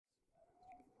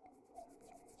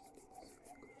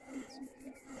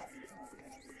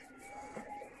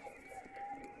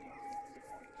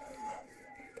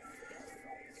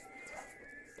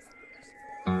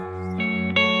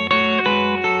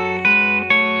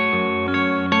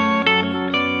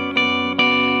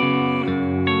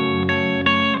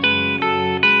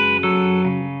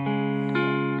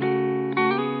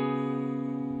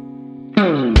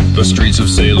The streets of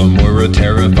Salem were a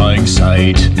terrifying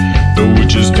sight. The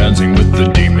witches dancing with the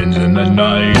demons in the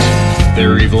night.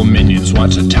 Their evil minions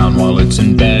watch the town while it's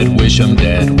in bed. Wish 'em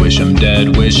dead, wish 'em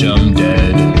dead, wish 'em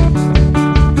dead.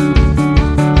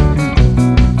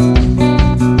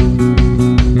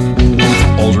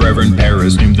 Old Reverend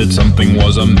Paris knew that something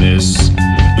was amiss.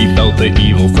 He felt the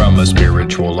evil from a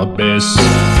spiritual abyss.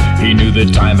 He knew the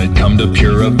time had come to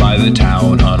purify the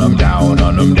town. Hunt 'em down,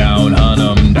 hunt 'em down, hunt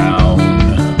 'em down.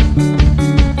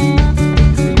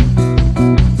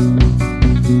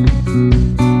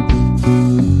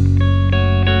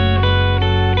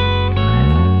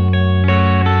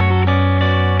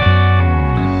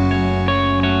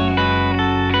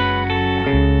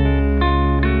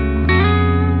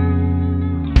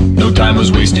 No time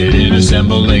was wasted in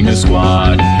assembling a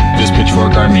squad. This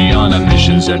pitchfork army on a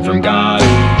mission sent from God.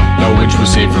 No witch was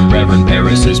safe from Reverend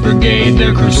Paris's brigade.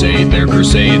 Their crusade, their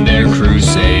crusade, their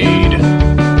crusade.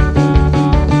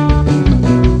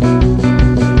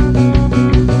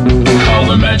 Call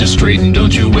the magistrate and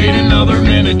don't you wait another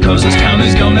minute, 'cause this town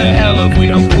is going to hell if we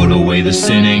don't put away the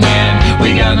sinning. And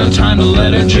we got no time to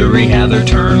let a jury have their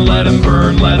turn. Let 'em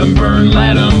burn, let 'em burn,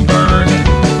 let 'em burn.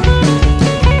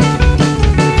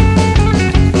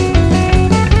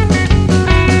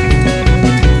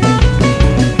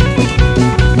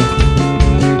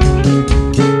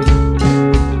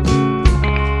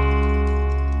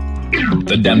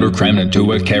 The damned were crammed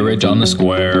into a carriage on the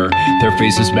square. Their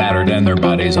faces battered and their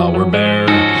bodies all were bare.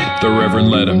 The Reverend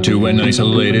led them to an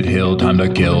isolated hill. Time to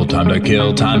kill, time to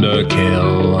kill, time to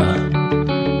kill.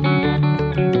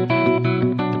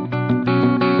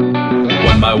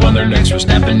 One by one their necks were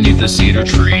snapped beneath the cedar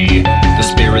tree. The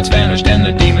spirits vanished and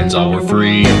the demons all were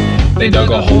free. They dug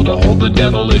a hole to hold the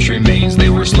devilish remains. They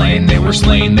were slain, they were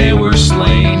slain, they were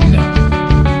slain.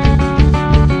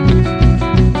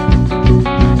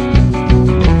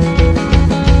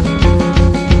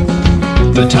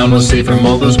 The town was safe from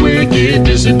all those wicked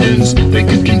dissidents. They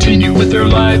could continue with their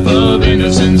life of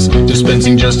innocence,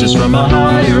 dispensing justice from a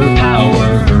higher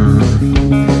power.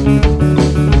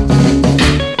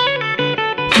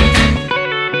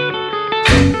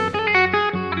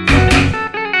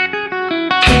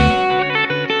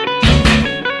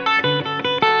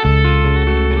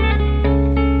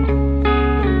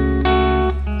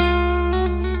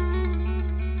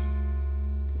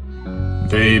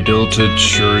 They built a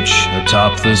church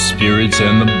atop the spirits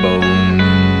and the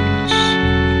bones.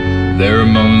 Their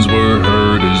moans were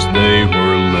heard as they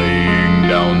were laying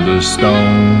down the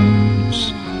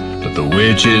stones. But the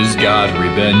witches got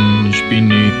revenge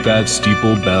beneath that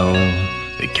steeple bell.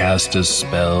 They cast a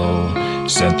spell,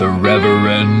 sent the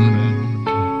Reverend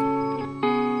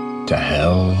to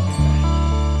hell.